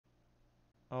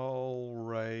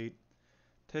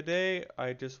Today,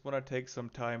 I just want to take some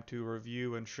time to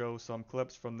review and show some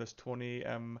clips from this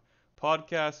 20M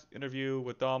podcast interview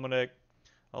with Dominic.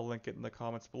 I'll link it in the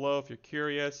comments below if you're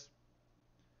curious,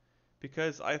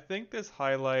 because I think this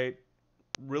highlight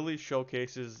really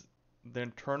showcases the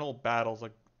internal battles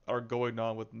like are going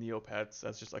on with Neopets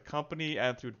as just a company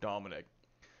and through Dominic.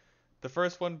 The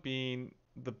first one being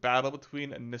the battle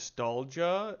between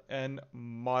nostalgia and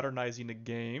modernizing a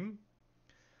game.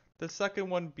 The second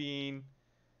one being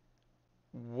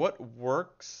what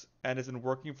works and isn't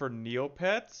working for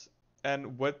Neopets,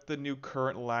 and what the new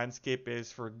current landscape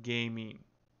is for gaming.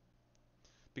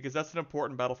 Because that's an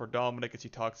important battle for Dominic as he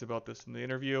talks about this in the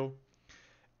interview.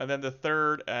 And then the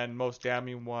third and most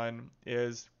damning one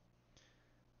is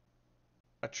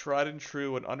a tried and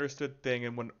true and understood thing,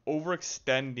 and when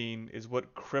overextending is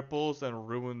what cripples and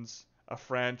ruins a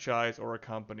franchise or a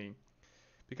company.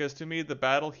 Because to me, the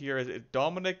battle here is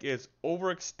Dominic is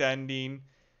overextending,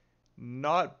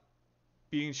 not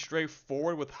being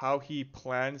straightforward with how he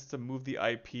plans to move the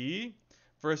IP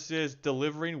versus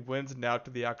delivering wins now to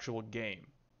the actual game.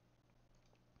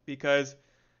 Because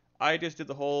I just did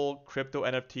the whole crypto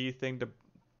NFT thing, the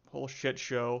whole shit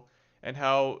show, and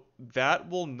how that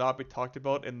will not be talked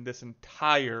about in this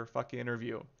entire fucking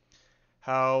interview.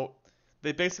 How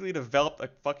they basically developed a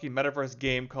fucking metaverse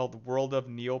game called World of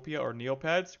Neopia or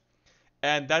Neopets,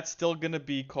 and that's still gonna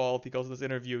be called, he goes in this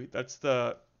interview, that's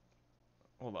the,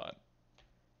 hold on,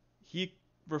 he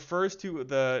refers to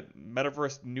the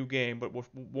metaverse new game, but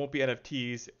won't be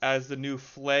NFTs, as the new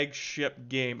flagship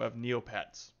game of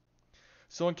Neopets.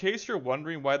 So in case you're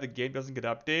wondering why the game doesn't get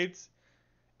updates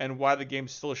and why the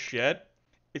game's still shit,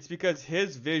 it's because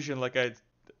his vision, like I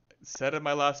said in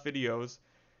my last videos,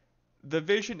 the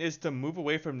vision is to move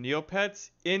away from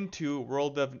Neopets into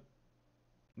World of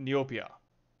Neopia.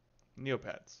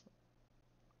 Neopets.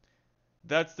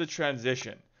 That's the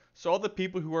transition. So all the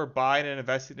people who are buying and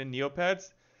investing in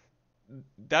Neopets,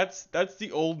 that's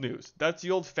the old news. That's the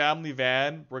old family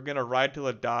van. We're gonna ride till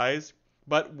it dies.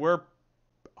 But we're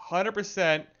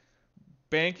 100%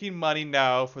 banking money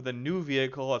now for the new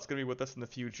vehicle that's gonna be with us in the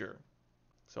future.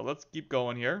 So let's keep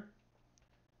going here.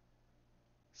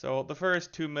 So the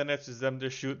first 2 minutes is them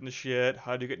just shooting the shit.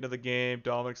 How do you get into the game?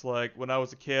 Dominic's like, when I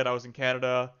was a kid, I was in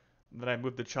Canada. Then I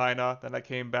moved to China. Then I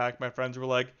came back. My friends were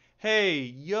like, hey,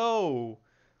 yo,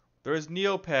 there's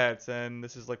Neopets. And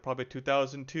this is like probably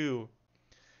 2002.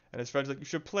 And his friends are like, you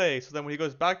should play. So then when he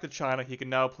goes back to China, he can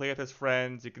now play with his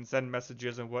friends. He can send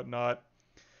messages and whatnot.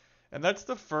 And that's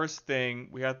the first thing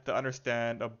we have to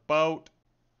understand about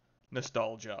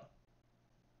nostalgia.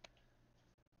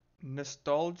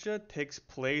 Nostalgia takes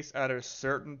place at a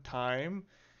certain time,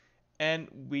 and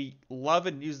we love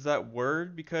and use that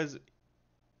word because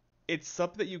it's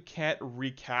something that you can't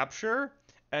recapture,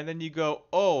 and then you go,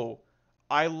 oh,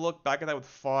 I look back at that with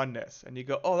fondness, and you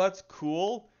go, oh, that's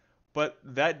cool, but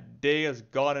that day has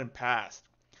gone and passed.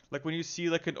 Like when you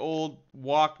see like an old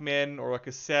Walkman or a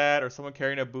cassette or someone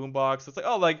carrying a boombox, it's like,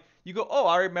 oh, like you go, oh,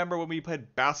 I remember when we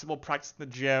played basketball practice in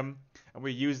the gym and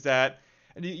we used that.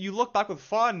 And you look back with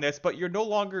fondness, but you're no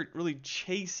longer really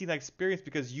chasing that experience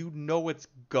because you know it's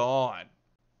gone.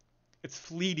 It's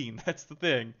fleeting. That's the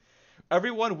thing.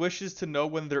 Everyone wishes to know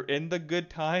when they're in the good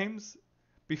times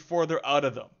before they're out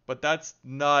of them. But that's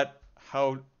not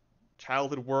how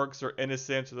childhood works or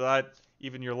innocence or that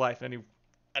even your life in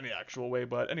any actual way.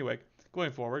 But anyway,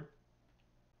 going forward.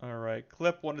 Alright,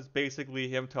 clip one is basically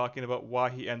him talking about why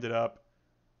he ended up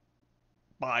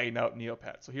buying out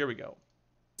Neopet. So here we go.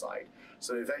 Side.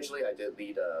 So eventually I did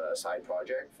lead a side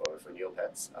project for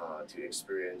Neopets to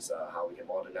experience how we can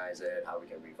modernize it, how we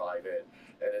can revive it.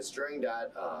 And it's during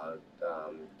that kind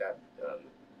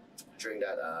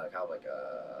of like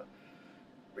a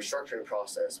restructuring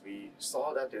process, we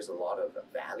saw that there's a lot of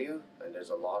value and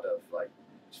there's a lot of like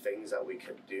things that we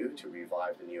could do to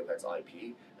revive the Neopets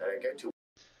IP. And I get to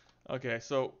Okay,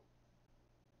 so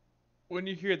when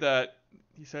you hear that,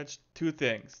 he says two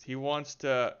things. He wants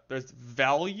to, there's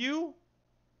value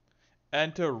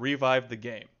and to revive the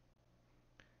game.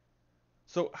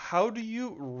 So how do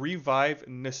you revive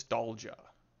nostalgia?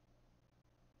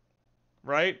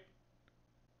 Right?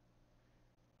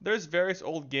 There's various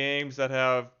old games that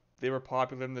they were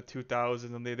popular in the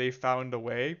 2000s and they found a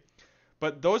way.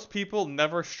 But those people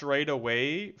never strayed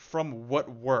away from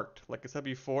what worked. Like I said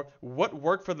before, what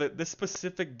worked for this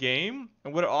specific game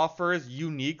and what it offers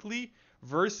uniquely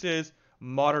versus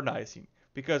modernizing.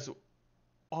 Because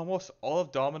almost all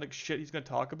of Dominic's shit he's going to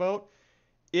talk about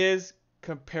is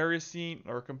comparing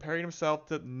himself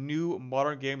to new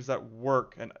modern games that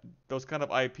work and those kind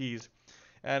of IPs.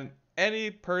 And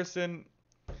any person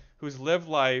who's lived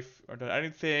life or done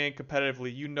anything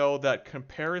competitively, you know that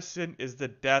comparison is the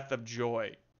death of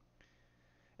joy.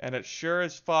 And it sure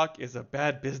as fuck is a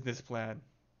bad business plan.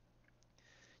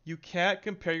 You can't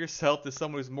compare yourself to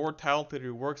someone who's more talented,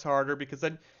 who works harder, because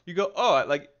then you go, oh,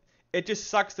 like, it just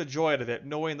sucks the joy out of it,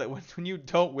 knowing that when you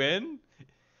don't win,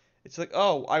 it's like,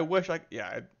 oh, I wish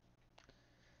yeah,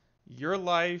 your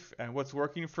life and what's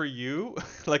working for you,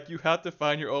 like, you have to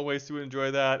find your own ways to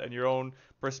enjoy that and your own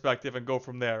perspective and go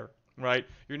from there, right?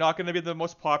 You're not going to be the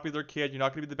most popular kid, you're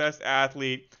not going to be the best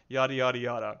athlete, yada, yada,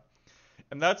 yada.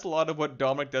 And that's a lot of what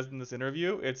Dominic does in this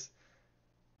interview.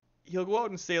 He'll go out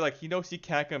and say, like, he knows he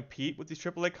can't compete with these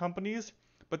AAA companies,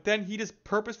 but then he just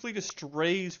purposefully just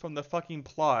strays from the fucking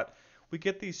plot. We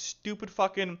get these stupid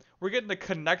fucking, we're getting a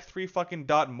Connect 3 fucking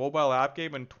dot mobile app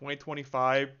game in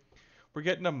 2025. We're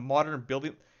getting a modern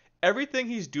building. Everything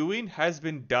he's doing has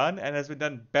been done and has been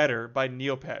done better by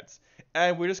Neopets.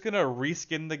 And we're just gonna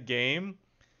reskin the game.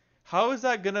 How is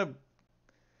that gonna,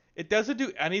 it doesn't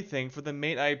do anything for the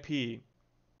main IP.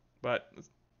 But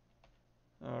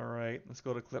alright, let's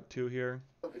go to clip 2 here.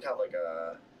 We have like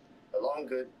a long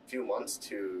good few months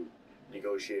to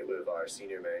negotiate with our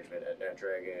senior management at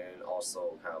NetDragon,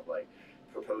 also kind of like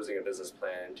proposing a business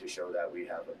plan to show that we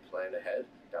have a plan ahead,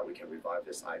 that we can revive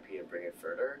this IP and bring it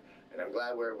further. And I'm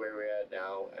glad where we're at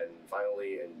now. And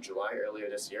finally, in July, earlier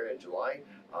this year, in July,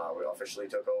 we officially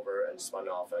took over and spun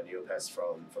off Neopets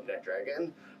from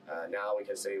NetDragon. Now we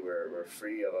can say we're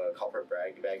free of a corporate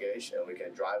baggage, and we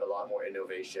can drive a lot more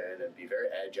innovation and be very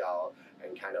agile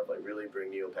and kind of like really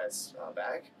bring Neopets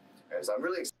back. And so I'm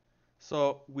really excited.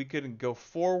 So we can go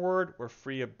forward, we're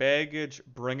free of baggage,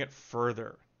 bring it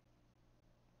further.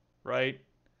 Right?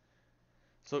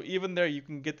 So even there, you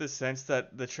can get the sense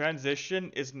that the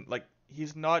transition isn't like,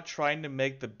 he's not trying to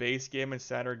make the base game and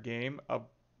standard game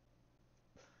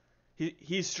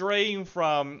he's straying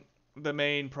from the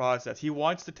main process. He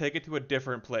wants to take it to a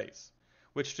different place,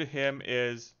 which to him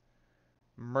is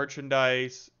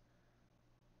merchandise,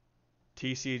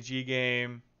 TCG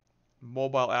game,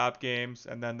 mobile app games,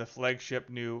 and then the flagship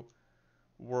new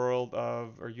world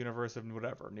of, or universe of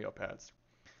whatever, Neopets.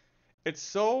 It's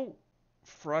so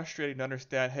frustrating to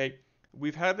understand, hey,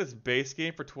 we've had this base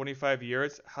game for 25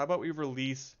 years. How about we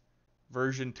release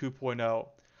version 2.0?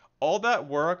 All that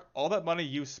work, all that money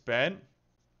you spent,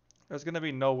 there's going to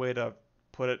be no way to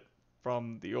put it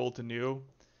from the old to new.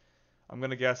 I'm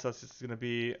going to guess that's just going to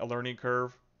be a learning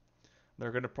curve.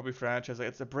 They're going to probably franchise like,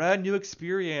 it's a brand new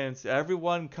experience.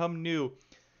 Everyone come new.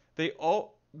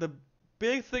 The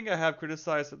big thing I have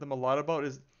criticized them a lot about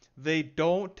is they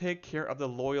don't take care of the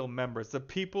loyal members, the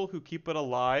people who keep it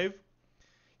alive.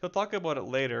 He'll talk about it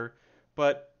later,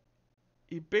 but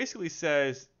he basically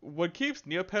says what keeps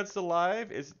Neopets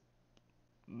alive is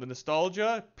the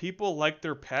nostalgia, people like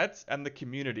their pets, and the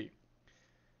community.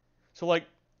 So, like,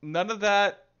 none of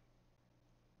that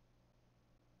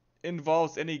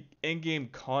involves any in-game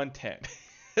content.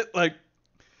 Like,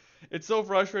 it's so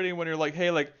frustrating when you're like,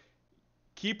 hey, like,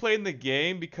 keep playing the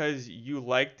game because you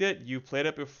liked it, you played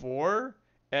it before,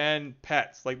 and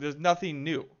pets. Like, there's nothing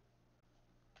new.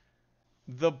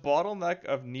 The bottleneck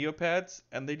of Neopets,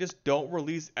 and they just don't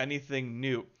release anything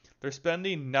new. They're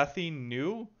spending nothing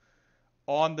new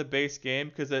on the base game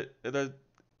because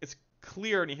it's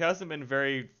clear, and he hasn't been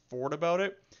very forward about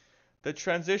it. The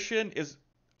transition is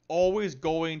always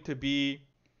going to be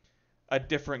a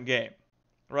different game,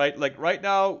 right? Like right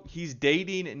now, he's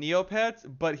dating Neopets,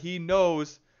 but he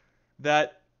knows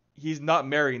that he's not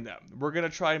marrying them. We're gonna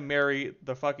try and marry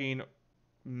the fucking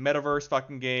metaverse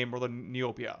fucking game or the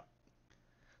Neopia.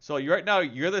 So right now,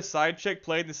 you're the side chick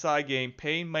playing the side game,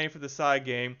 paying money for the side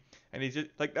game, and he's just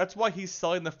like, that's why he's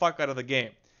selling the fuck out of the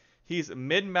game. He's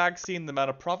min-maxing the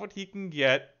amount of profit he can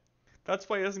get. That's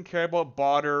why he doesn't care about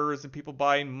botters and people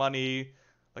buying money,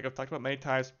 like I've talked about many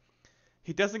times.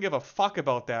 He doesn't give a fuck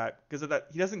about that because of that.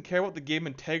 He doesn't care about the game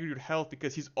integrity or health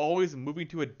because he's always moving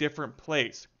to a different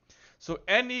place. So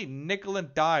any nickel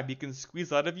and dime he can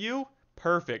squeeze out of you,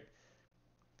 perfect.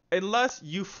 Unless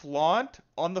you flaunt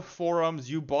on the forums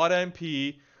you bought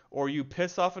MP or you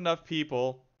piss off enough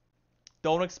people,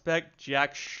 don't expect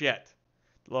jack shit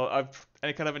of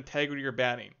any kind of integrity or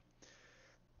banning.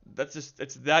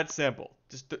 It's that simple.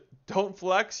 Just don't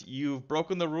flex, you've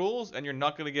broken the rules, and you're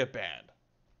not going to get banned.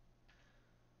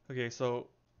 Okay, so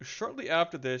shortly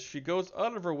after this, she goes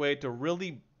out of her way to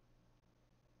really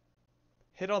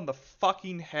hit on the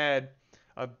fucking head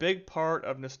a big part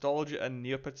of nostalgia and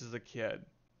Neopets as a kid.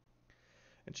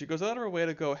 And she goes out of her way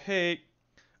to go, hey,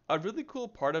 a really cool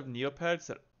part of Neopets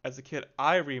that as a kid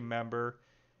I remember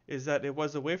is that it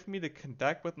was a way for me to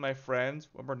connect with my friends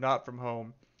when we're not from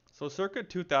home. So circa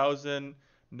 2000,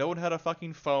 No one had a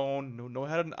fucking phone. No one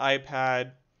had an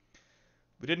iPad.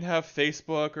 We didn't have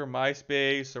Facebook or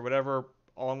MySpace or whatever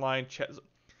online chat.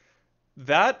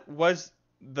 That was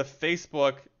the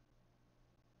Facebook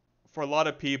for a lot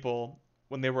of people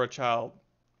when they were a child.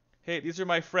 Hey, these are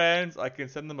my friends. I can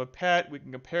send them a pet. We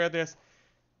can compare this.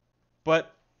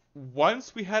 But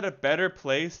once we had a better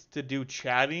place to do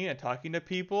chatting and talking to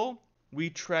people, we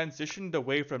transitioned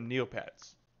away from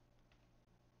Neopets.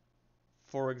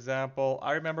 For example,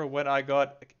 I remember when I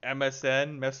got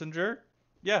MSN Messenger.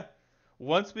 Yeah,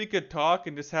 once we could talk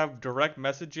and just have direct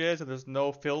messages and there's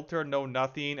no filter, no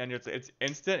nothing, and it's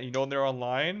instant, and you know when they're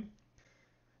online.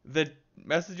 The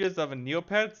messages of a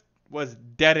Neopets was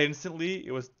dead instantly.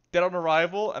 It was dead on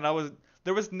arrival, and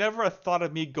there was never a thought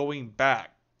of me going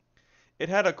back. It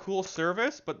had a cool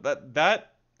service, but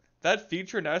that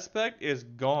feature and aspect is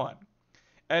gone.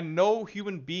 And no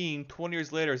human being 20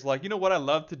 years later is like, you know what I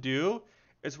love to do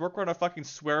is work on a fucking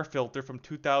swear filter from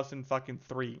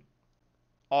 2003.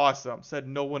 Awesome, said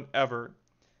no one ever.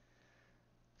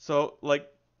 So like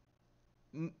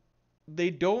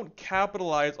they don't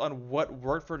capitalize on what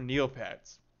worked for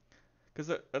Neopets.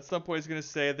 Because at some point it's going to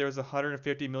say there's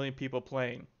 150 million people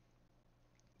playing.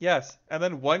 Yes, and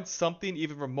then once something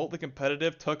even remotely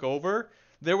competitive took over,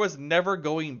 there was never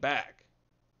going back.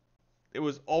 It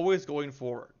was always going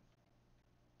forward.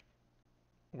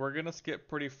 We're going to skip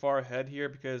pretty far ahead here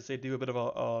because they do a bit of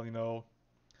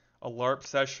a LARP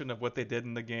session of what they did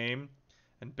in the game.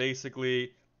 And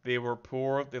basically, they were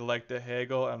poor, they liked to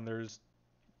haggle, and there's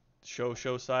show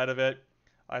side of it.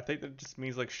 I think that just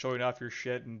means like showing off your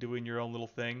shit and doing your own little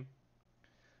thing.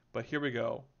 But here we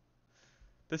go.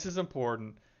 This is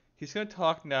important. He's going to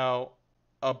talk now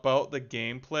about the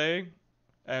gameplay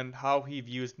and how he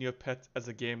views Neopets as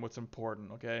a game, what's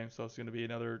important, okay? So it's going to be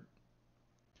another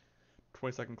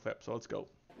 20-second clip, so let's go.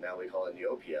 Now we call it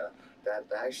Neopia, that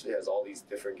actually has all these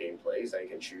different gameplays that you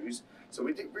can choose. So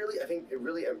we did really, I think it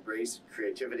really embraced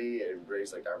creativity and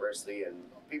embraced like diversity, and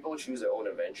people choose their own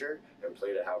adventure and play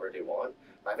it however they want.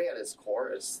 But I think at its core,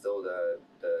 it's still the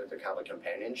kind of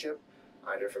companionship,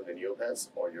 either from the Neopets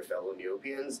or your fellow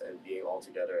Neopians, and being all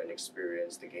together and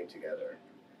experience the game together.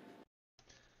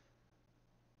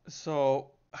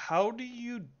 So how do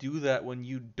you do that when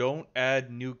you don't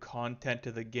add new content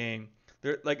to the game?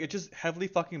 It's just heavily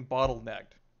fucking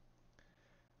bottlenecked.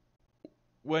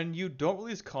 When you don't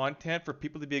release content for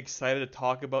people to be excited to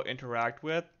talk about, interact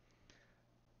with,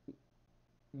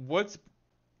 what's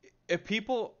if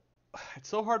people it's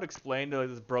so hard to explain to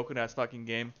this broken ass fucking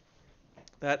game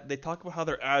that they talk about how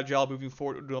they're agile moving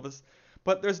forward and all this,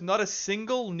 but there's not a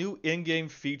single new in-game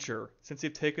feature since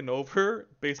they've taken over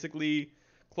basically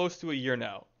close to a year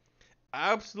now.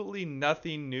 Absolutely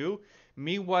nothing new.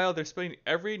 Meanwhile, they're spending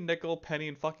every nickel, penny,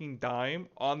 and fucking dime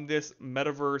on this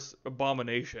metaverse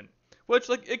abomination. Which,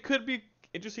 like, it could be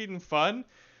interesting and fun,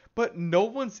 but no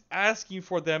one's asking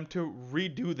for them to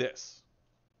redo this.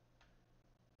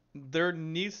 There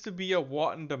needs to be a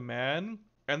want and demand,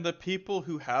 and the people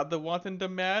who have the want and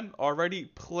demand are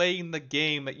already playing the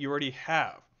game that you already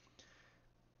have.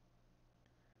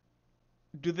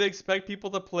 Do they expect people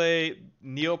to play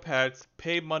Neopets,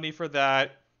 pay money for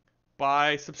that,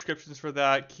 buy subscriptions for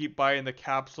that, keep buying the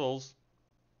capsules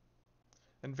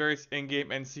and various in-game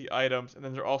NC items, and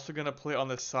then they're also going to play on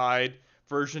the side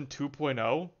version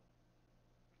 2.0?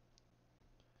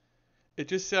 It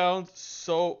just sounds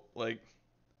so like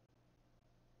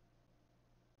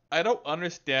I don't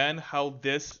understand how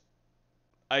this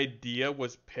idea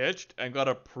was pitched and got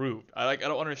approved. I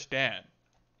don't understand.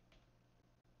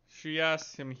 She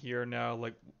asks him here now,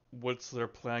 like, what's their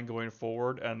plan going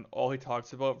forward, and all he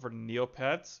talks about for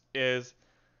Neopets is,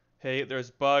 hey,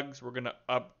 there's bugs, we're gonna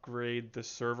upgrade the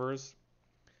servers,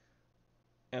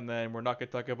 and then we're not gonna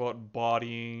talk about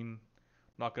botting,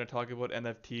 not gonna talk about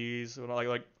NFTs,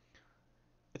 like,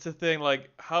 it's a thing, like,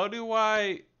 how do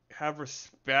I have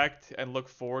respect and look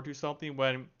forward to something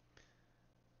when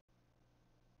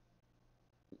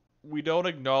we don't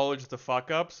acknowledge the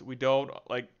fuck ups. We don't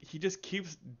like he just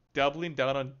keeps doubling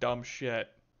down on dumb shit.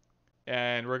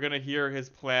 And we're gonna hear his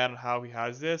plan on how he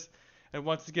has this. And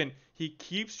once again, he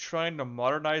keeps trying to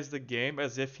modernize the game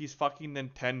as if he's fucking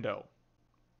Nintendo.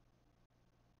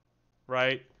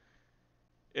 Right?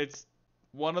 It's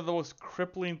one of the most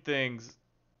crippling things.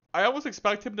 I almost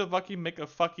expect him to fucking make a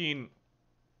fucking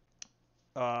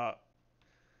what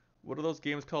are those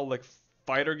games called? Like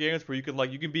fighter games where you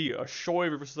can be a Shoei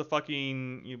versus a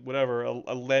fucking whatever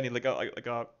a Lenny like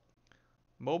a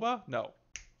MOBA? No,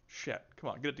 shit.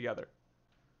 Come on, get it together.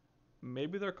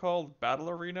 Maybe they're called battle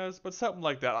arenas, but something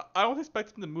like that. I don't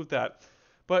expect them to move that,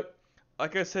 but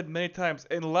like I said many times,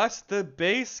 unless the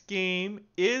base game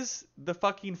is the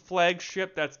fucking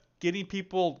flagship that's getting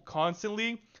people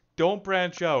constantly, don't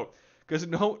branch out. Because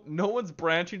no one's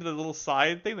branching to the little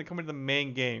side thing that come into the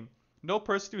main game. No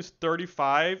person who's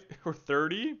 35 or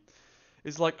 30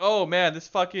 is like, oh man, this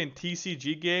fucking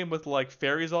TCG game with like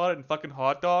fairies on it and fucking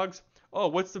hot dogs. Oh,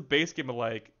 what's the base game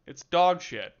like? It's dog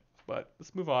shit. But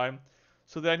let's move on.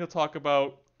 So then he'll talk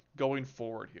about going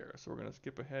forward here. So we're gonna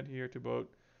skip ahead here to about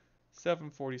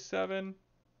 747.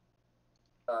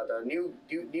 The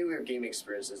newer gaming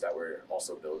experiences that we're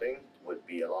also building would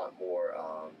be a lot more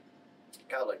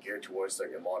kind of like geared towards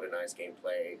like a modernized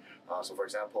gameplay. So, for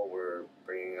example, we're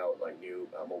bringing out like new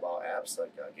mobile apps,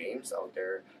 like games out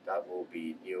there that will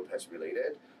be Neopets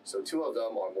related. So, two of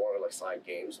them are more like side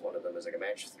games. One of them is like a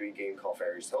match 3 game called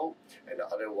Fairy's Hope, and the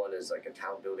other one is like a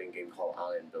town building game called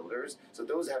Island Builders. So,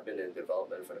 those have been in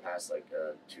development for the past like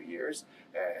 2 years,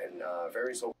 and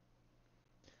Fairy's Hope.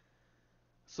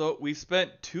 So we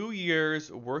spent 2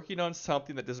 years working on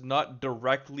something that does not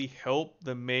directly help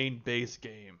the main base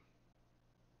game.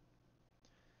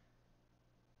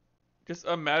 Just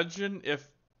imagine if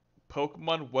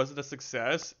Pokemon wasn't a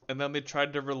success and then they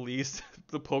tried to release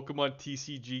the Pokemon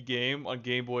TCG game on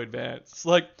Game Boy Advance.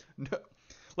 Like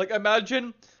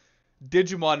imagine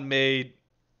Digimon made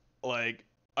like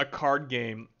a card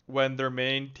game when their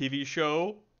main TV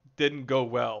show didn't go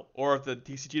well, or if the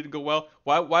TCG didn't go well.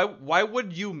 Why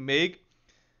would you make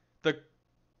the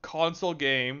console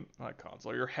game, not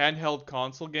console, your handheld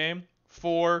console game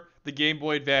for the Game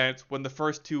Boy Advance when the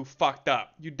first two fucked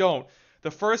up? You don't.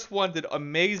 The first one did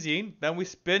amazing. Then we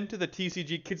spin to the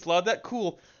TCG. Kids love that.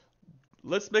 Cool.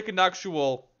 Let's make an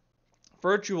actual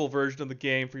virtual version of the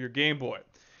game for your Game Boy.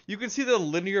 You can see the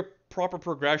linear proper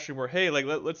progression where, hey, like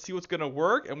let's see what's gonna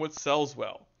work and what sells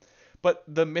well. But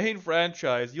the main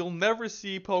franchise, you'll never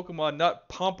see Pokemon not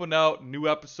pumping out new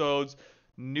episodes,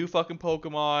 new fucking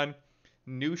Pokemon,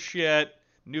 new shit,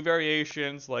 new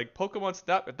variations. Like Pokemon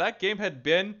Snap, if that game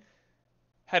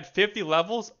had 50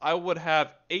 levels, I would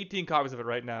have 18 copies of it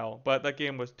right now. But that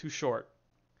game was too short.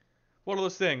 One of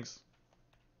those things.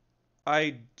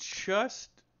 I just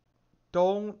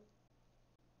don't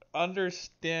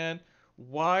understand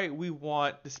why we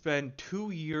want to spend 2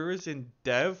 years in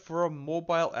dev for a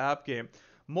mobile app game.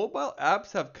 Mobile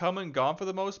apps have come and gone for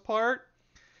the most part,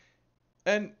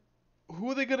 and who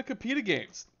are they going to compete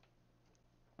against?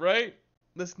 Right?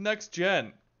 This next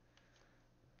gen.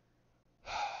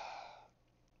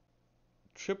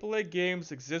 AAA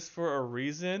games exist for a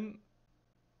reason,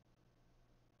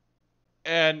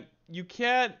 and you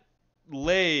can't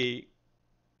lay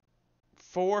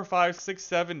 4, 5, 6,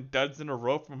 7 duds in a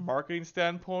row from a marketing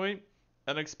standpoint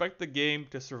and expect the game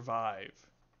to survive.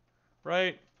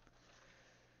 Right?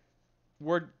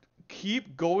 We're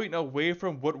keep going away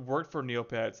from what worked for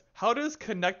Neopets. How does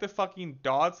Connect the fucking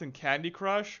Dots and Candy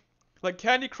Crush? Like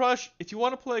Candy Crush, if you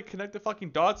want to play Connect the fucking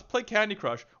Dots, play Candy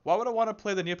Crush. Why would I want to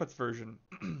play the Neopets version?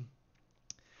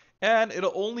 And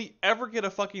it'll only ever get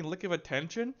a fucking lick of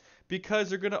attention because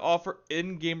they're going to offer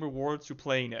in-game rewards to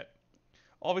playing it.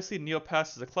 Obviously,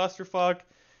 Neopets is a clusterfuck.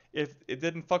 If it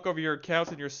didn't fuck over your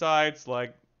accounts and your sides,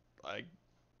 like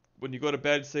when you go to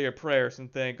bed, say your prayers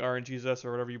and thank RNGesus or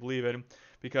whatever you believe in,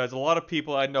 because a lot of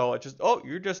people I know, it's just, oh,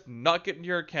 you're just not getting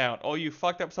your account. Oh, you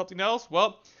fucked up something else?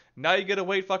 Well, now you gotta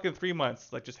wait fucking 3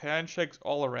 months. Like, just handshakes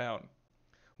all around.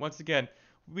 Once again,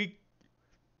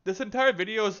 this entire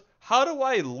video is how do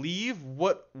I leave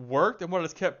what worked and what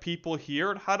has kept people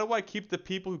here, and how do I keep the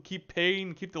people who keep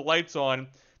paying, keep the lights on,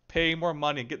 paying more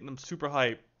money and getting them super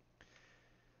hype.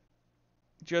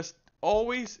 Just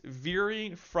always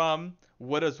veering from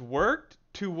what has worked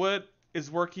to what is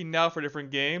working now for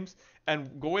different games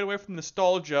and going away from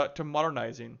nostalgia to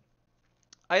modernizing.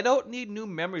 I don't need new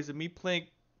memories of me playing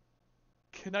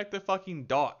Connect the fucking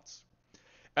Dots.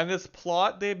 And this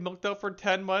plot they've milked out for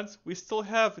 10 months, we still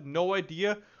have no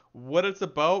idea what it's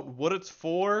about, what it's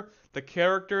for, the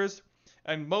characters,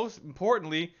 and most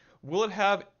importantly, will it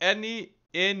have any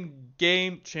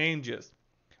in-game changes?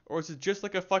 Or is it just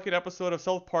like a fucking episode of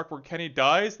South Park where Kenny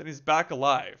dies and he's back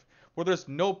alive, where there's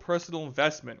no personal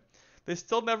investment? They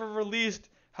still never released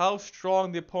how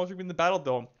strong the opponents are in the Battle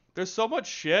Dome. There's so much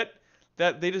shit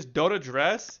that they just don't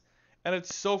address, and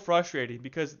it's so frustrating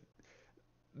because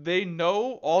they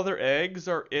know all their eggs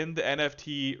are in the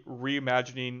NFT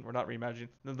reimagining, or not reimagining,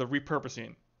 the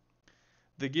repurposing.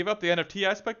 They give up the NFT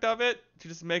aspect of it to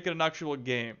just make it an actual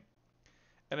game.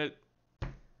 And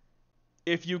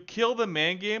if you kill the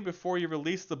main game before you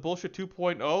release the bullshit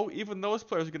 2.0, even those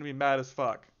players are going to be mad as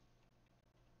fuck.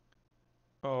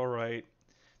 Alright.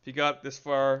 If you got this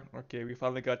far, okay, we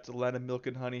finally got to land of milk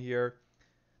and honey here.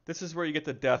 This is where you get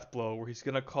the death blow, where he's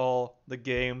gonna call the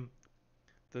game,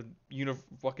 the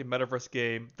fucking metaverse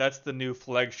game, that's the new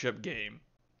flagship game.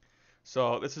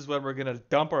 So this is when we're gonna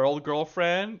dump our old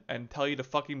girlfriend and tell you to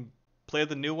fucking play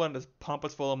the new one to pump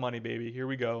us full of money, baby. Here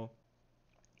we go.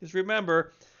 Just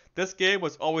remember, this game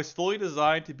was always fully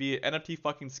designed to be an NFT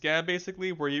fucking scam,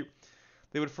 basically, where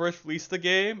they would first release the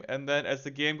game, and then as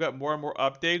the game got more and more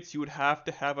updates, you would have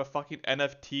to have a fucking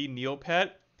NFT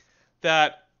Neopet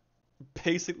that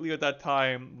basically at that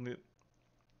time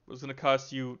was gonna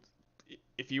cost you,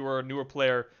 if you were a newer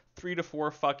player, 3 to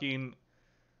 4 fucking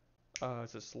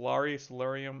is it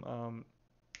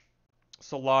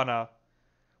Solana,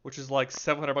 which is like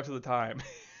 $700 at the time.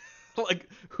 Like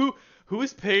who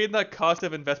is paying that cost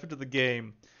of investment to the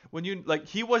game when you like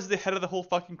he was the head of the whole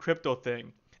fucking crypto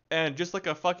thing, and just like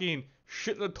a fucking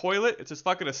shit in the toilet, it's just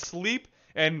fucking asleep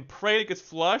and praying it gets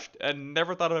flushed and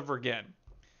never thought of it ever again.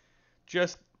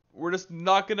 We're just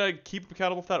not gonna keep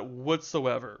accountable for that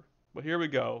whatsoever. But here we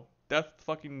go. Death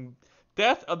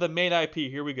of the main IP.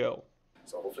 Here we go.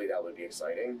 So hopefully that would be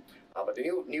exciting. But the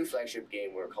new flagship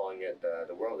game, we're calling it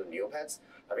the World of Neopets.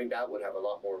 I think that would have a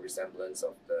lot more resemblance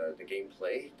of the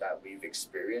gameplay that we've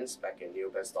experienced back in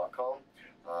Neopets.com.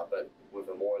 But with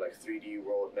a more like 3D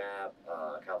world map,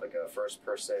 kind of like a first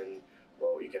person,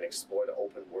 well, you can explore the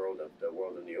open world of the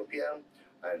world of Neopia.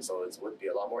 And so it would be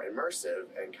a lot more immersive,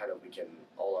 and kind of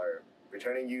all our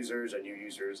returning users and new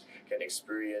users can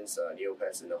experience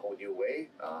Neopets in a whole new way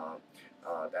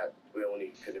that we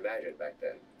only could imagine back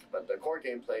then. But the core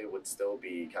gameplay would still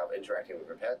be kind of interacting with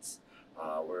your pets.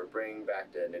 We're bringing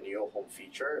back the Neo Home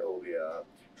feature. It will be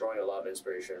drawing a lot of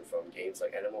inspiration from games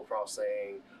like Animal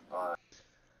Crossing.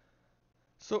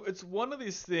 So it's one of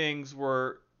these things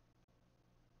where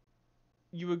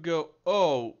you would go,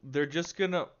 oh, they're just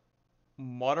gonna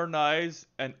modernize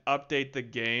and update the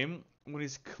game, when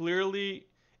he's clearly,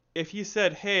 if he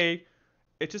said, hey,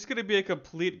 it's just going to be a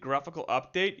complete graphical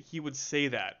update, he would say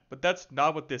that. But that's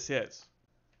not what this is.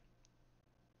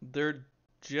 They're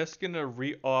just going to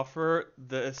re-offer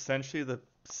essentially the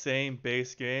same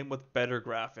base game with better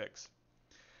graphics.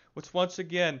 Which, once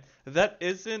again, that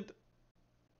isn't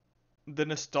the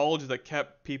nostalgia that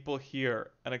kept people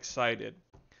here and excited.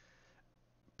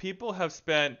 People have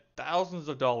spent thousands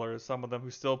of dollars, some of them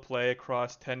who still play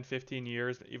across 10, 15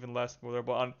 years, even less,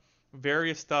 on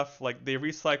various stuff. Like they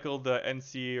recycled the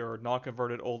NC or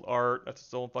non-converted old art. That's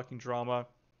its own fucking drama.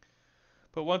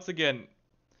 But once again,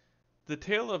 the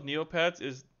tale of Neopets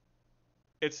is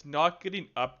it's not getting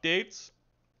updates,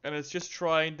 and it's just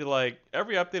trying to like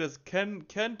every update is can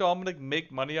Dominic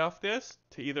make money off this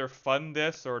to either fund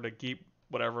this or to keep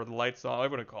whatever the lights on. I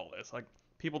wouldn't call this like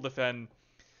people defend.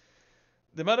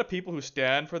 The amount of people who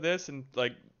stand for this, and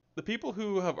like the people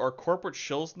who are corporate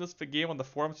shills in this game on the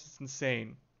forums, is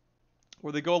insane.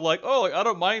 Where they go like, oh, like, I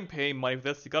don't mind paying money for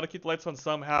this. You got to keep the lights on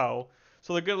somehow.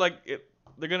 So they're gonna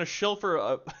they're gonna shill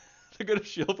for they're gonna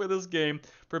shill for this game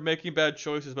for making bad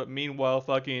choices. But meanwhile,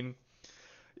 fucking,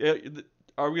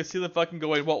 are we gonna see them fucking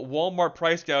going, well, Walmart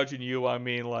price gouging you? I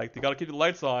mean, like they got to keep the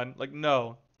lights on. Like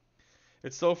no,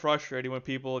 it's so frustrating when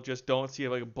people just don't see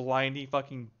like a blinding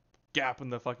fucking gap in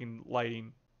the fucking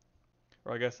lighting,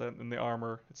 or I guess in the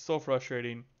armor. It's so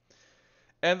frustrating.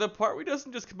 And the part where he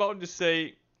doesn't just come out and just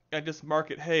say and just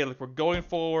mark it, hey, like we're going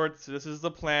forward, so this is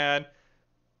the plan,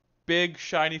 big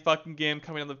shiny fucking game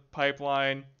coming on the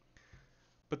pipeline.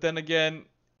 But then again,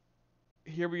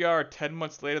 here we are 10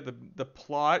 months later, the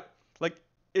plot, like,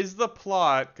 is the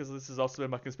plot, because this has also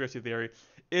been my conspiracy theory,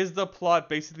 is the plot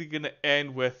basically going to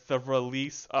end with the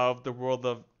release of the world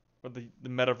of, or the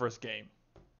metaverse game?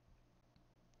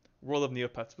 World of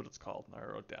Neopets, what it's called, and I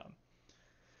wrote down.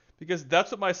 Because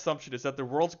that's what my assumption is, that the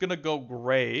world's going to go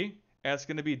gray, and it's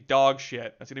going to be dog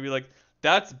shit. It's going to be like,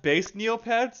 that's base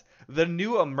Neopets. The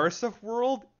new immersive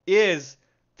world is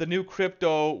the new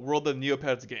crypto World of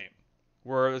Neopets game,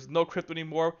 where there's no crypto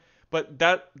anymore. But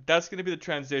that's going to be the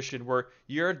transition, where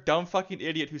you're a dumb fucking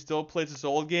idiot who still plays this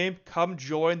old game. Come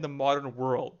join the modern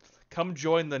world. Come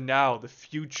join the now, the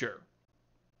future.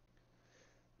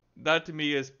 That to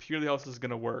me is purely how this is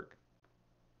going to work.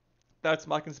 That's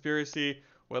my conspiracy.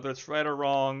 Whether it's right or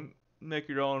wrong, make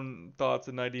your own thoughts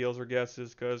and ideals or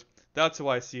guesses, because that's how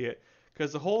I see it.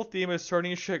 Because the whole theme is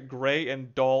turning shit gray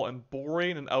and dull and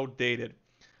boring and outdated.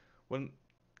 And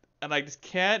I just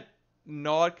can't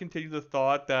not continue the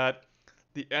thought that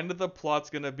the end of the plot's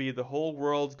going to be the whole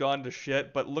world's gone to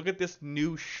shit, but look at this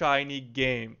new shiny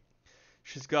game.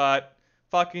 She's got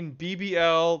fucking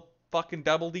BBL, fucking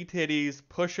double D titties,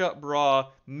 push-up bra,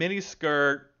 mini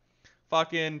skirt,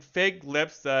 fucking fake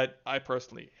lips that I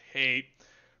personally hate.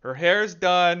 Her hair's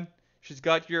done. She's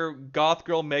got your goth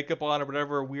girl makeup on or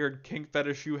whatever weird kink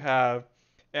fetish you have,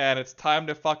 and it's time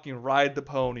to fucking ride the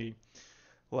pony.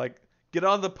 Like, get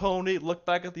on the pony, look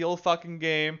back at the old fucking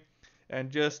game, and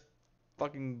just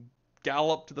fucking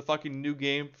gallop to the fucking new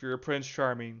game for your Prince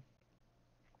Charming.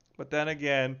 But then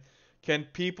again, can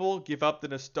people give up the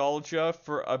nostalgia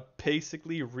for a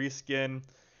basically reskin?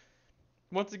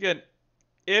 Once again,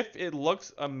 if it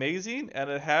looks amazing and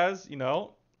it has,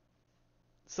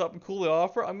 something cool to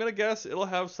offer, I'm gonna guess it'll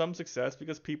have some success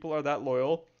because people are that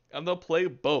loyal and they'll play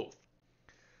both.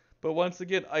 But once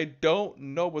again, I don't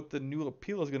know what the new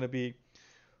appeal is gonna be.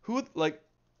 Who like?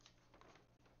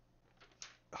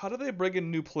 How do they bring in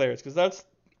new players? Because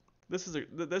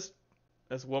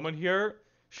this woman here,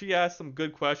 she asked some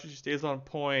good questions. She stays on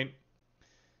point.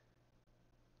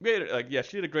 She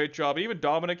did a great job. Even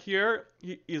Dominic here,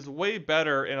 he is way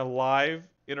better in a live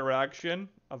interaction.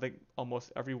 I think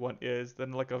almost everyone is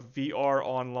than like a VR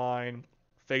online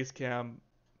face cam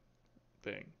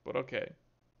thing. But okay.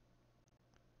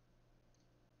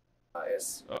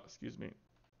 Yes. Oh, excuse me.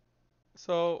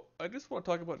 So I just want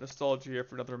to talk about nostalgia here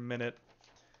for another minute,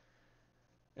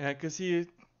 and because he's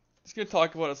gonna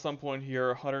talk about at some point here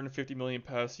 150 million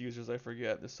past users. I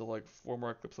forget. There's still like 4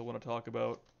 more clips I want to talk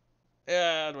about.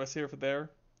 Yeah, do I save it for there?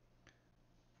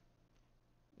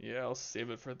 Yeah, I'll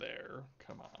save it for there.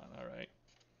 Come on, alright.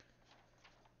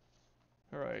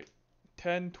 Alright.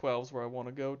 10, 12 is where I want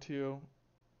to go to.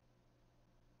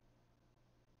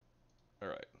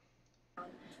 Alright.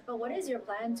 But what is your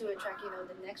plan to attract,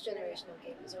 the next generation of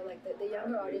gamers, or like the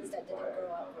younger audience that didn't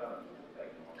grow up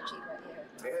with, cheat right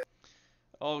here?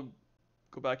 I'll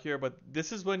go back here, but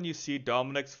this is when you see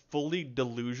Dominic's fully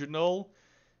delusional.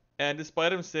 And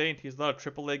despite him saying he's not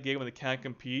a AAA game and they can't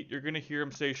compete, you're going to hear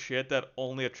him say shit that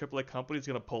only a AAA company is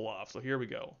going to pull off. So here we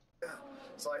go.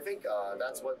 So I think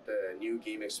that's what the new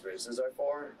game experiences are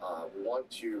for. We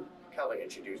want to kind of like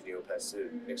introduce Neopets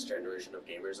to next generation of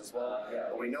gamers as well.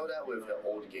 But we know that with the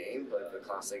old game, like the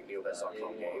classic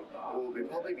Neopets.com game, it will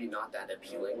probably be not that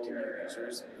appealing to new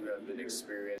users who have been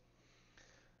experienced.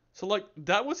 So like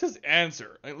that was his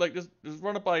answer. Like just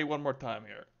run it by you one more time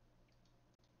here.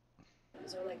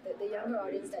 Or like the younger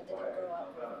audience that didn't grow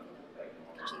up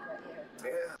with, cheat right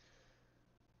here. Yeah.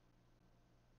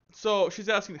 So she's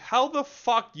asking, how the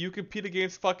fuck do you compete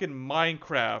against fucking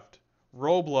Minecraft,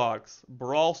 Roblox,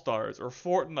 Brawl Stars, or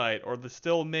Fortnite, or the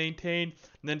still maintained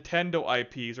Nintendo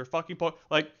IPs, or fucking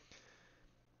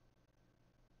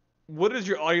what is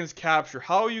your audience capture?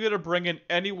 How are you gonna bring in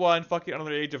anyone fucking under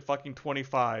the age of fucking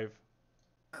 25?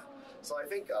 So I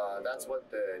think that's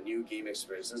what the new game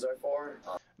experiences are for.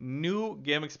 New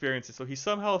game experiences. So he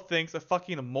somehow thinks a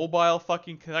fucking mobile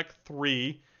fucking Connect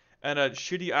 3 and a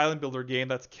shitty island builder game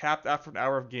that's capped after an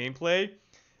hour of gameplay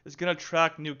is gonna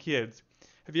attract new kids.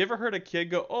 Have you ever heard a kid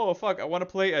go, oh fuck, I want to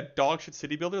play a dogshit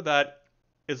city builder that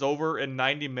is over in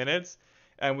 90 minutes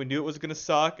and we knew it was gonna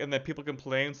suck and then people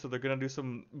complain so they're gonna do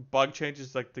some bug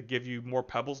changes like to give you more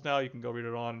pebbles now. You can go read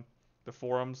it on the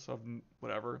forums of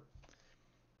whatever.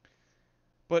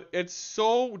 But it's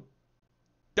so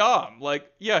dumb.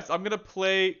 Like, yes, I'm gonna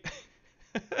play.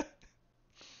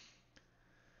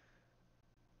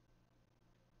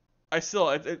 That's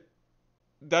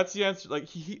the answer. Like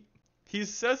he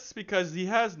says this because he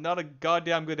has not a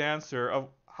goddamn good answer of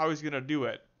how he's gonna do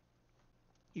it.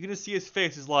 You're gonna see his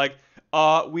face is like,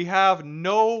 we have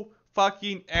no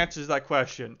fucking answers to that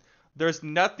question. There's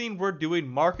nothing we're doing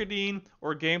marketing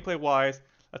or gameplay wise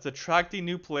that's attracting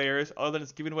new players other than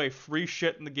it's giving away free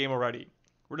shit in the game already.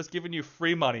 We're just giving you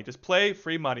free money. Just play,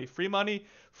 free money. Free money,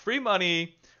 free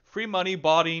money, free money,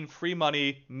 botting, free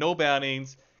money, no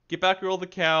bannings. Get back your old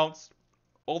accounts.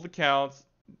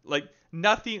 Like,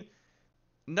 nothing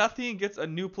gets a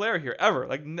new player here, ever.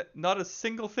 Like, not a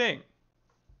single thing.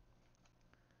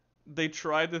 They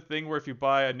tried the thing where if you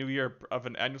buy a new year of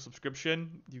an annual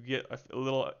subscription, you get a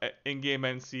little in-game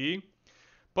NC.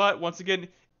 But, once again,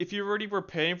 if you already were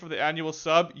paying for the annual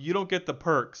sub, you don't get the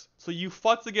perks. So you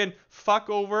fuck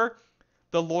over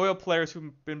the loyal players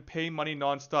who've been paying money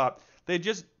nonstop. They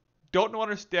just don't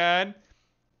understand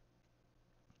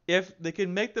if they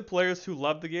can make the players who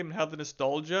love the game and have the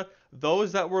nostalgia,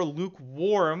 those that were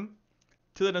lukewarm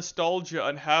to the nostalgia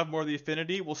and have more of the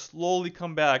affinity will slowly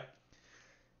come back.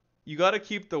 You got to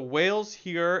keep the whales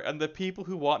here and the people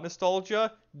who want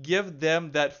nostalgia, give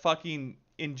them that fucking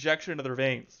injection into their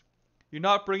veins. You're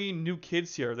not bringing new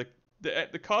kids here.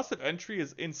 The cost of entry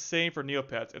is insane for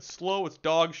Neopets. It's slow, it's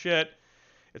dog shit,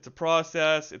 it's a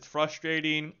process, it's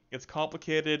frustrating, it's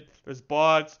complicated, there's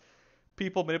bots,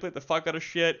 people manipulate the fuck out of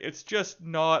shit. It's just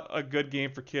not a good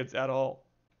game for kids at all.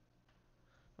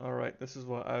 Alright, this is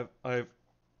what I've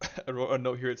I wrote a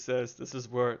note here. It says this is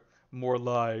where more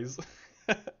lies.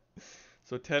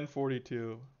 So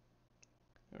 1042.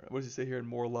 All right, what does he say here in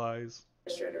more lies?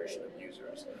 Next generation of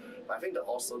users. But I think that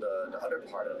also the other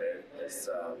part of it is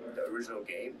the original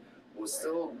game was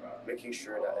still making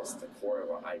sure that it's the core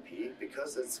of our IP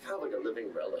because it's kind of like a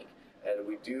living relic. And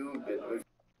we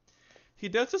He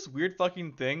does this weird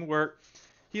fucking thing where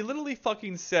he literally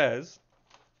fucking says,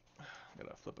 I'm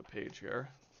gonna flip a page here,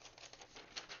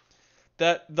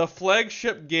 that the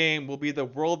flagship game will be the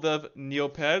world of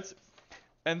Neopets,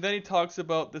 and then he talks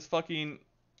about this fucking,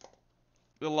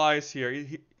 the lies here.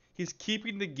 He's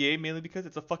keeping the game mainly because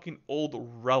it's a fucking old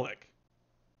relic.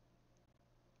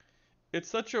 It's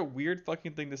such a weird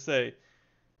fucking thing to say.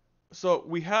 So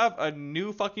we have a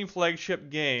new fucking flagship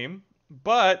game,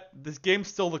 but this game's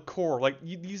still the core. Like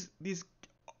these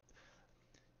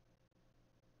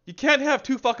you can't have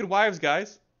two fucking wives,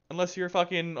 guys, unless you're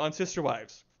fucking on Sister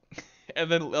Wives. And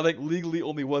then like legally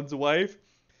only one's a wife.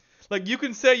 Like you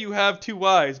can say you have two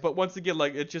wives, but once again,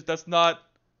 like it's just that's not.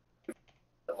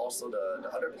 also the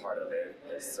other part of it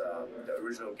is the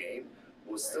original game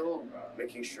was still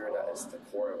making sure that it's the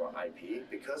core of our IP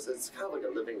because it's kind of like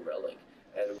a living relic.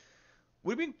 And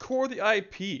What do you mean core of the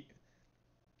IP?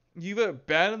 You've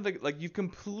abandoned you've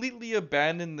completely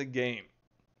abandoned the game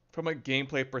from a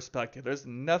gameplay perspective. There's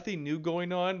nothing new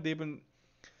going on.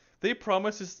 They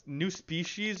promised this new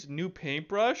species, new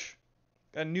paintbrush,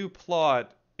 a new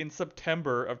plot in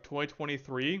September of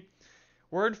 2023.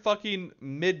 We're in fucking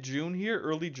mid-June here,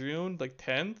 early June, like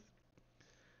 10th.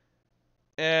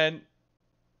 And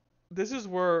this is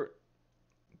where,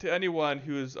 to anyone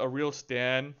who's a real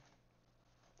stan,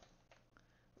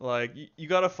 like, you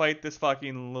gotta fight this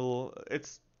fucking little,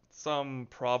 it's some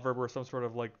proverb or some sort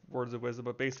of, like, words of wisdom,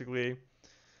 but basically,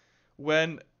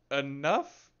 when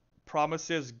enough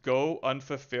promises go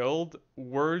unfulfilled,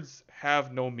 words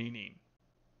have no meaning,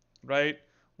 right?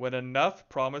 When enough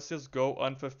promises go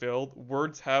unfulfilled,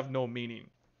 words have no meaning.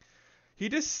 He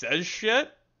just says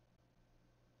shit,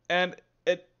 and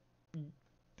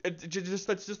it's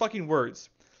just fucking words.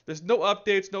 There's no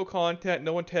updates, no content,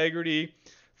 no integrity,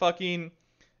 fucking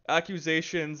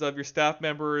accusations of your staff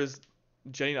members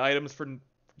generating items for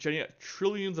generating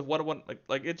trillions of one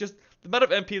like it just the amount of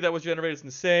MP that was generated is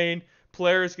insane.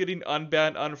 Players getting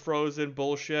unbanned, unfrozen,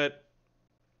 bullshit.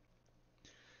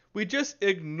 We just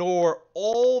ignore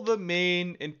all the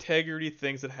main integrity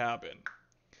things that happen.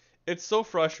 It's so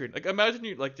frustrating. Like imagine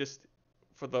you like just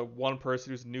for the one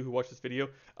person who's new who watched this video,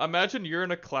 imagine you're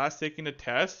in a class taking a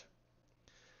test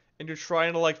and you're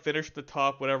trying to like finish the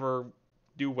top whatever,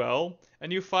 do well,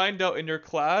 and you find out in your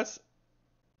class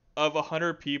of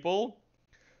 100 people,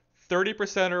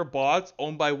 30% are bots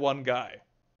owned by one guy.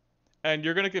 And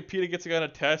you're going to compete against a guy on a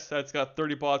test that's got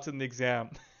 30 bots in the exam.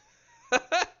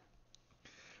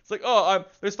 It's like, oh,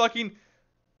 there's fucking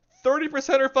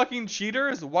 30% are fucking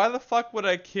cheaters. Why the fuck would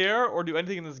I care or do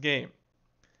anything in this game?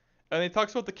 And he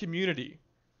talks about the community.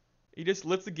 He just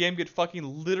lets the game get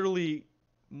fucking literally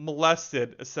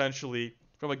molested, essentially,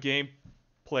 from a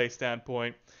gameplay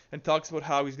standpoint, and talks about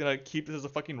how he's gonna keep this as a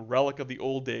fucking relic of the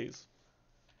old days.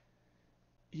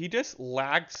 He just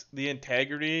lacks the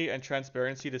integrity and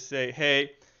transparency to say,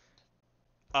 hey,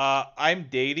 I'm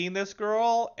dating this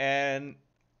girl, and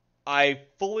I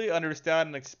fully understand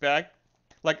and expect,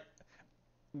 like,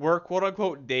 we're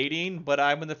quote-unquote dating, but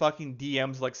I'm in the fucking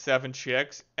DMs like 7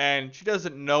 chicks, and she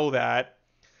doesn't know that.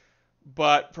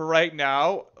 But for right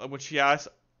now, when she asks,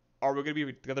 are we going to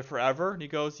be together forever? And he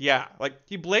goes, yeah. Like,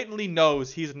 he blatantly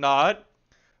knows he's not,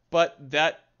 but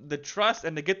that the trust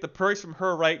and to get the perks from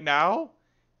her right now,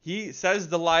 he says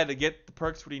the lie to get the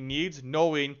perks what he needs,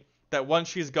 knowing that once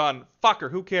she's gone, fuck her,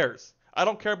 who cares? I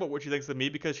don't care about what she thinks of me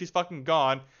because she's fucking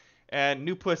gone, and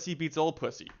new pussy beats old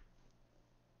pussy.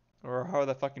 Or how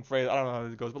that fucking phrase, I don't know how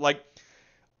it goes, but like,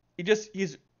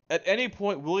 he's at any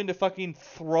point willing to fucking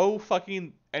throw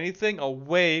fucking anything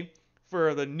away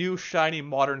for the new he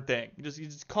modern thing. He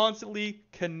just constantly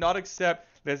cannot accept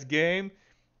this game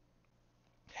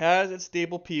has its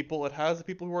stable people, it has the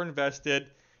people who are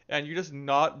invested, and you're just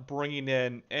not bringing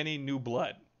in any new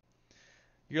blood.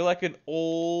 You're like an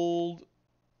old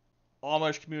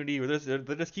Amish community where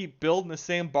they just keep building the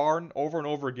same barn over and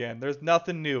over again. There's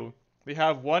nothing new. They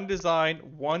have one design,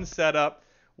 one setup,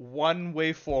 one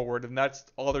way forward, and that's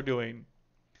all they're doing.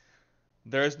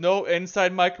 There's no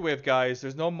inside microwave, guys.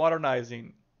 There's no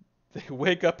modernizing. They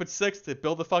wake up at 6, they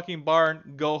build a fucking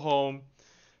barn, go home,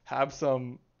 have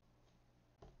some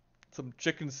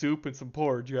chicken soup and some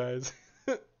porridge, guys.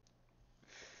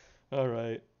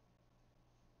 Alright.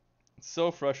 It's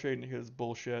so frustrating to hear this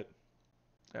bullshit.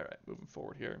 Alright, moving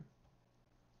forward here.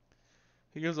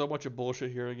 He gives a bunch of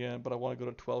bullshit here again, but I want to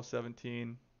go to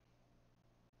 12:17.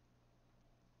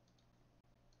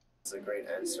 It's a great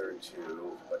answer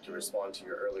to respond to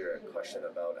your earlier question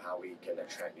about how we can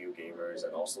attract new gamers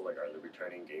and also like our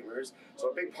returning gamers. So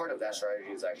a big part of that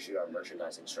strategy is actually our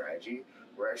merchandising strategy.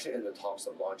 We're actually in the talks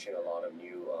of launching a lot of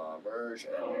new merch,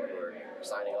 and we're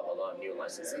signing up a lot of new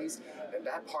licensees. And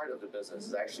that part of the business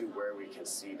is actually where we can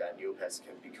see that Neopets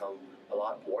can become a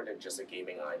lot more than just a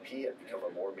gaming IP and become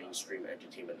a more mainstream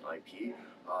entertainment IP.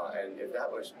 And if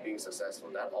that was being successful,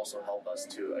 that also helped us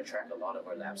to attract a lot of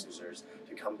our labs users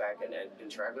to come back and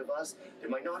interact with us. They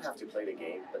might not have to play the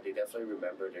game, but they definitely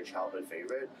remember their childhood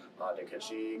favorite, their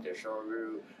Kachik, their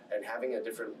Shoru, and having a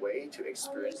different way to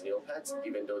experience Neopets,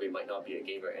 even though they might not be a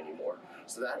gamer anymore.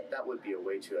 So that would be a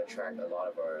way to attract a lot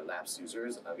of our labs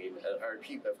users. I mean, our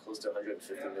peak of close to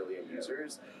 150 million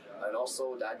users. And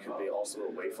also that could be also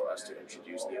a way for us to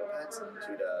introduce Neopets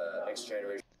to the next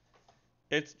generation.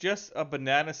 It's just a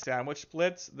banana sandwich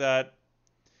splits that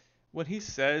when he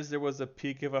says there was a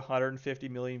peak of 150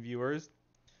 million viewers,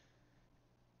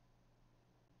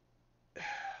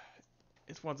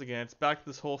 it's back to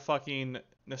this whole fucking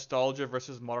nostalgia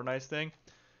versus modernized thing.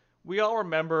 We all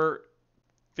remember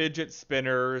fidget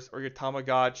spinners or your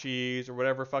Tamagotchis or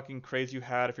whatever fucking craze you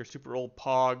had if you're super old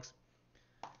pogs.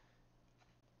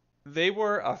 They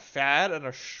were a fad and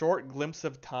a short glimpse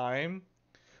of time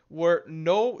where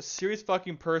no serious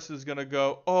fucking person is gonna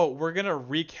go, oh, we're gonna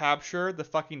recapture the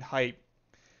fucking hype.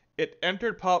 It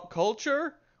entered pop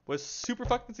culture, was super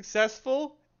fucking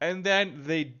successful, and then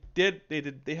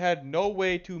they had no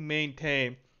way to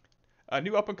maintain. A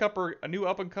new up and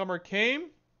comer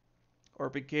came, or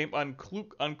became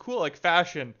uncool like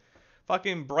fashion.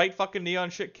 Fucking bright fucking neon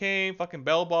shit came, fucking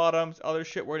bell bottoms, other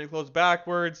shit wearing your clothes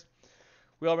backwards.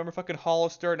 We all remember fucking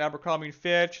Hollister and Abercrombie and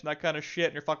Fitch and that kind of shit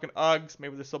and your fucking Uggs.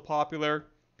 Maybe they're still popular.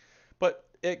 But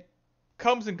it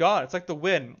comes and gone. It's like the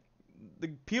wind. The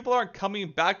people aren't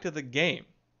coming back to the game.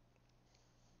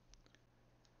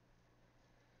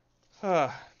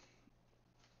 It's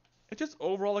just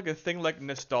overall like a thing like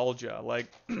nostalgia.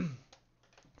 Like,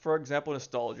 for example,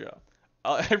 nostalgia.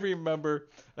 I remember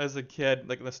as a kid,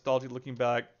 like nostalgia looking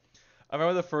back. I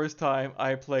remember the first time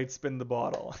I played Spin the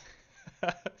Bottle.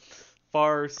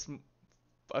 A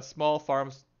small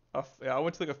farm. I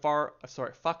went to like a far.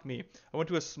 Sorry, fuck me. I went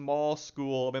to a small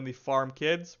school, mainly farm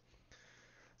kids.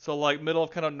 So like middle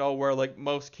of kind of nowhere, like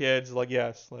most kids, like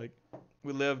yes, like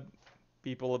we lived.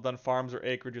 People lived on farms or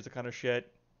acreages, that kind of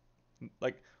shit.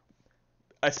 Like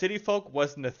a city folk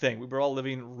wasn't a thing. We were all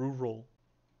living rural.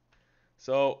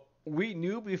 So we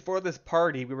knew before this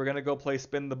party we were gonna go play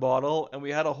Spin the Bottle, and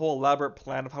we had a whole elaborate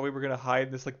plan of how we were gonna hide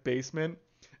in this like basement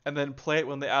and then play it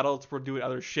when the adults were doing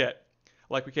other shit.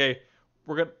 Like, okay,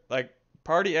 we're gonna like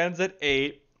party ends at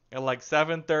 8, and like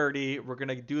 7:30, we're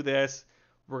gonna do this.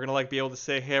 We're gonna like be able to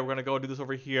say, hey, we're gonna go do this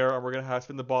over here, and we're gonna have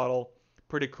Spin the Bottle.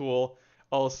 Pretty cool.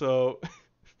 Also,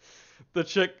 the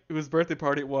chick whose birthday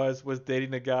party it was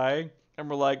dating a guy, and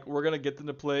we're like, we're gonna get them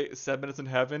to play 7 Minutes in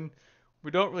Heaven.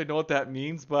 We don't really know what that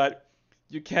means, but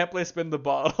you can't play Spin the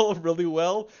Bottle really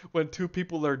well when two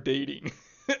people are dating.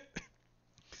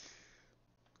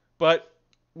 But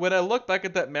when I look back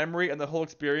at that memory and the whole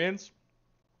experience,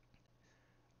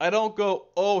 I don't go,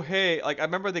 oh hey, like I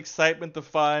remember the excitement, the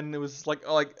fun. It was like,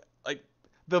 oh, like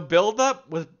the build up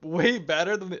was way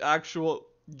better than the actual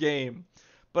game.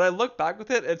 But I look back with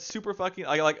it, it's super fucking.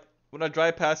 I like when I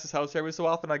drive past his house every so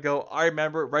often, I go, I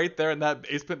remember right there in that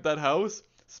basement, that house,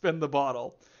 Spin the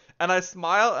Bottle, and I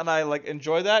smile and I like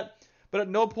enjoy that. But at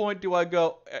no point do I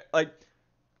go like,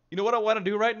 you know what I want to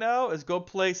do right now is go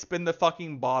play Spin the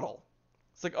fucking Bottle.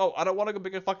 It's like, oh, I don't want to go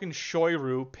make a fucking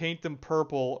shoiru, paint them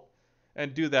purple,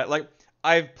 and do that. Like,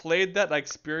 I've played that, I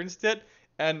experienced it,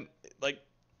 and like,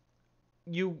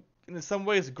 you in some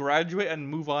ways graduate and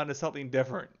move on to something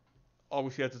different.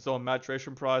 Obviously, that's its own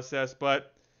maturation process,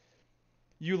 but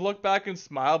you look back and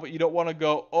smile, but you don't want to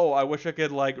go, oh, I wish I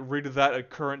could like redo that at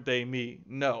current day me.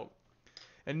 No.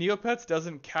 And Neopets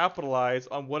doesn't capitalize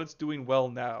on what it's doing well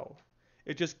now.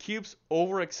 It just keeps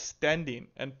overextending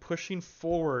and pushing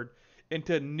forward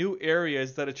into new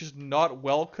areas that it's just not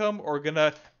welcome or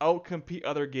gonna outcompete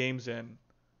other games in.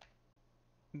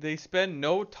 They spend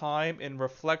no time in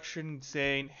reflection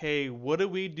saying, hey, what do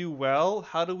we do well?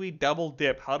 How do we double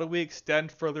dip? How do we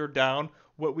extend further down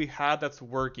what we had that's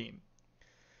working?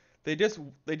 They just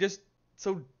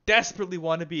so desperately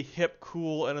want to be hip,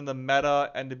 cool, and in the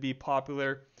meta and to be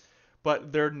popular, but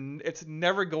it's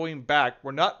never going back.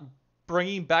 We're not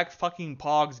bringing back fucking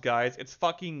pogs, guys. It's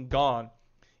fucking gone.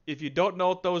 If you don't know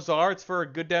what those are, it's for a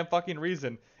good damn fucking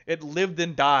reason. It lived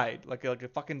and died like a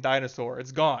fucking dinosaur.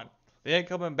 It's gone. They ain't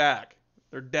coming back.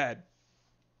 They're dead.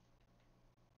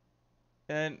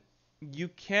 And you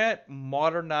can't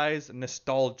modernize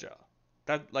nostalgia.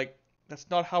 That's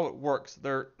not how it works.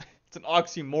 It's an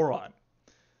oxymoron.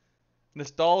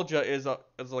 Nostalgia is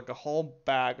like a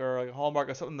hallback or like a hallmark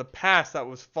of something in the past that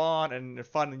was fun, and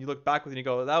you look back with it and you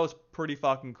go, that was pretty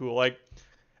fucking cool. Like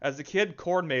as a kid,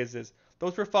 corn mazes,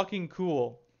 those were fucking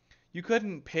cool. You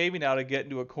couldn't pay me now to get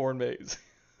into a corn maze.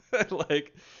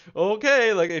 Like,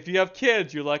 okay, like if you have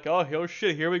kids, you're like, oh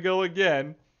shit, here we go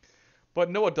again. But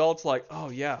no adult's like, oh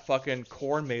yeah, fucking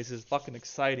corn maze is fucking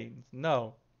exciting.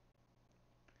 No.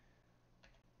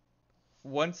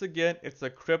 Once again, it's a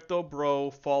crypto bro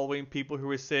following people who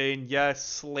are saying, yes,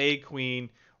 Slay Queen,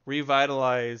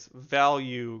 revitalize,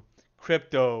 value,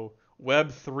 crypto,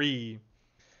 Web3,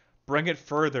 bring it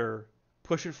further,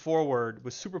 push it forward,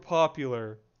 was super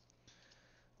popular.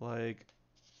 Like,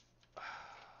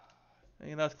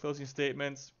 any last closing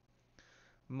statements?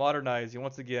 Modernizing,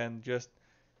 once again, just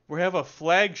we have a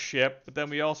flagship, but then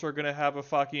we also are gonna have a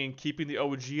fucking keeping the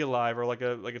OG alive, or like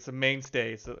it's a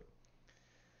mainstay. So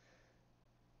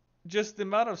just the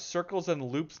amount of circles and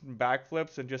loops and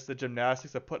backflips and just the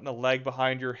gymnastics of putting a leg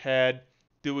behind your head,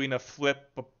 doing a flip,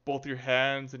 but both your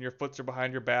hands and your foots are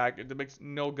behind your back. It makes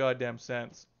no goddamn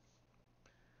sense.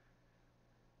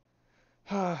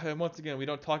 And once again, we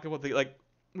don't talk about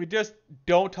we just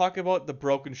don't talk about the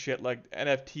broken shit like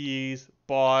NFTs,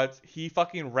 bots. He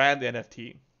fucking ran the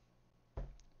NFT.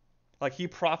 Like, he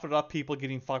profited off people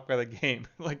getting fucked by the game.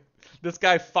 Like, this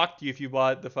guy fucked you if you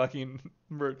bought the fucking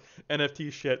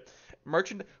NFT shit.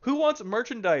 Who wants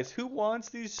merchandise? Who wants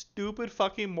these stupid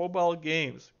fucking mobile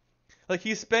games? Like,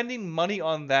 he's spending money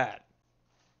on that.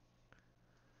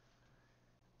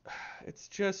 It's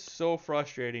just so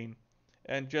frustrating.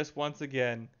 And just once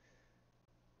again,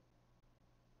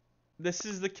 this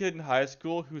is the kid in high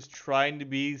school who's trying to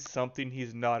be something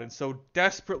he's not and so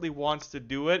desperately wants to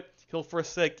do it. He'll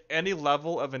forsake any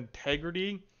level of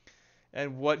integrity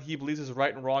and what he believes is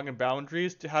right and wrong and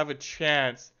boundaries to have a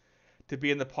chance to be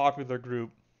in the popular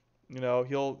group. You know,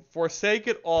 he'll forsake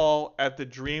it all at the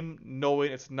dream,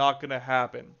 knowing it's not going to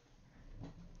happen.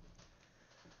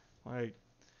 Like,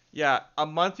 yeah, a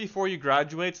month before you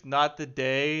graduate's not the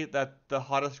day that the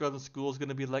hottest girl in school is going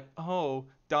to be like, oh,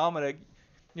 Dominic,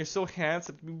 you're so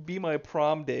handsome, be my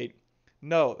prom date.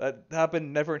 No, that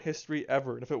happened never in history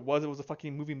ever. And if it was a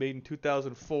fucking movie made in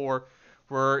 2004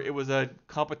 where it was a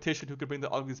competition who could bring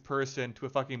the ugliest person to a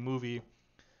fucking movie.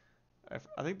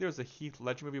 I think there was a Heath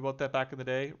Ledger movie about that back in the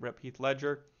day. Rep Heath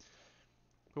Ledger.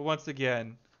 But once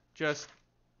again,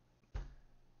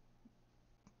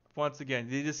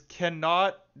 they just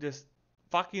cannot just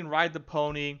fucking ride the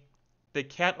pony. They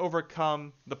can't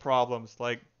overcome the problems.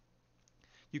 Like,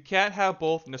 you can't have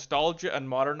both nostalgia and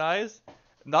modernize.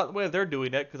 Not the way they're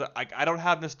doing it, because I don't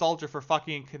have nostalgia for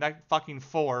fucking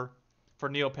 4 for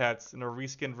Neopets in a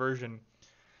reskinned version.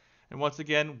 And once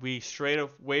again, we strayed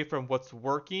away from what's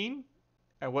working,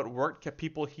 and what worked kept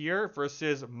people here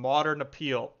versus modern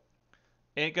appeal.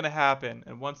 Ain't gonna happen.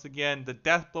 And once again, the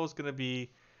death blow is gonna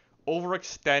be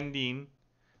overextending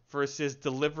versus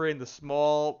delivering the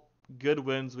small good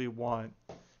wins we want.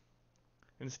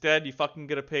 Instead, you fucking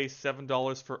gotta pay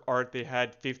 $7 for art they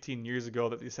had 15 years ago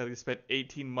that they said they spent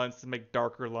 18 months to make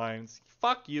darker lines.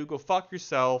 Fuck you, go fuck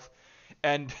yourself.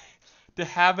 And to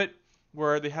have it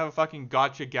where they have a fucking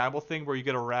gotcha gamble thing where you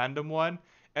get a random one,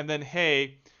 and then,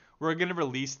 hey, we're gonna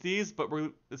release these, but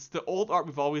it's the old art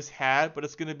we've always had, but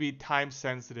it's gonna be time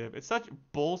sensitive. It's such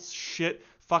bullshit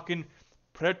fucking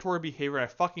predatory behavior. I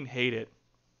fucking hate it.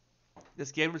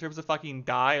 This game deserves to fucking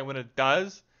die, and when it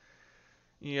does,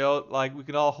 you know, like, we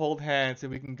can all hold hands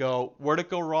and we can go, where'd it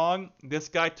go wrong? This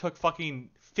guy took fucking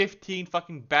 15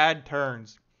 fucking bad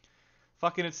turns.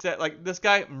 Fucking, it said, like, this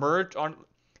guy merged on,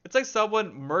 it's like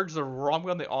someone merged the wrong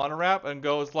way on the on ramp and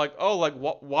goes like, oh, like,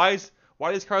 why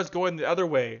are these cars going the other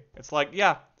way? It's like,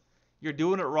 yeah, you're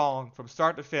doing it wrong from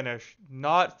start to finish,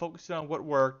 not focusing on what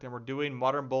worked, and we're doing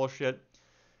modern bullshit.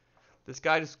 This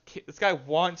guy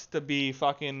wants to be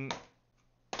fucking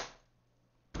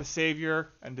the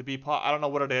savior and to be I don't know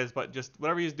what it is, but just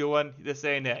whatever he's doing, this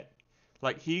ain't it.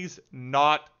 Like, he's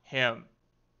not him.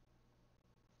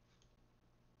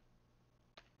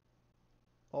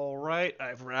 Alright,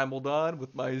 I've rambled on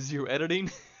with my zero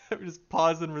editing. Just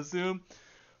pause and resume.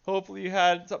 Hopefully you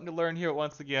had something to learn here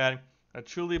once again. I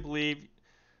truly believe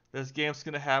this game's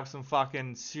gonna have some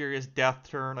fucking serious death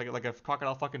turn, like a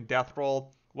crocodile fucking death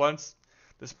roll. Once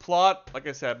this plot, like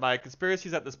I said, my conspiracy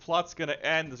is that this plot's gonna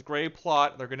end, this gray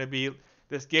plot, they're gonna be,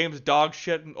 this game's dog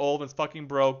shit and old and it's fucking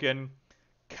broken.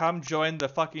 Come join the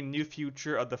fucking new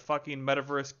future of the fucking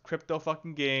metaverse crypto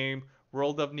fucking game,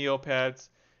 world of Neopets,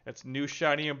 It's new,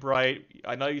 shiny, and bright.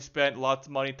 I know you spent lots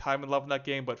of money, time, and love in that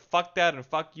game, but fuck that and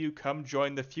fuck you. Come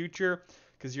join the future,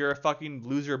 because you're a fucking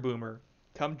loser boomer.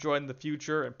 Come join the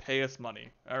future and pay us money.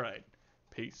 Alright.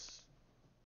 Peace.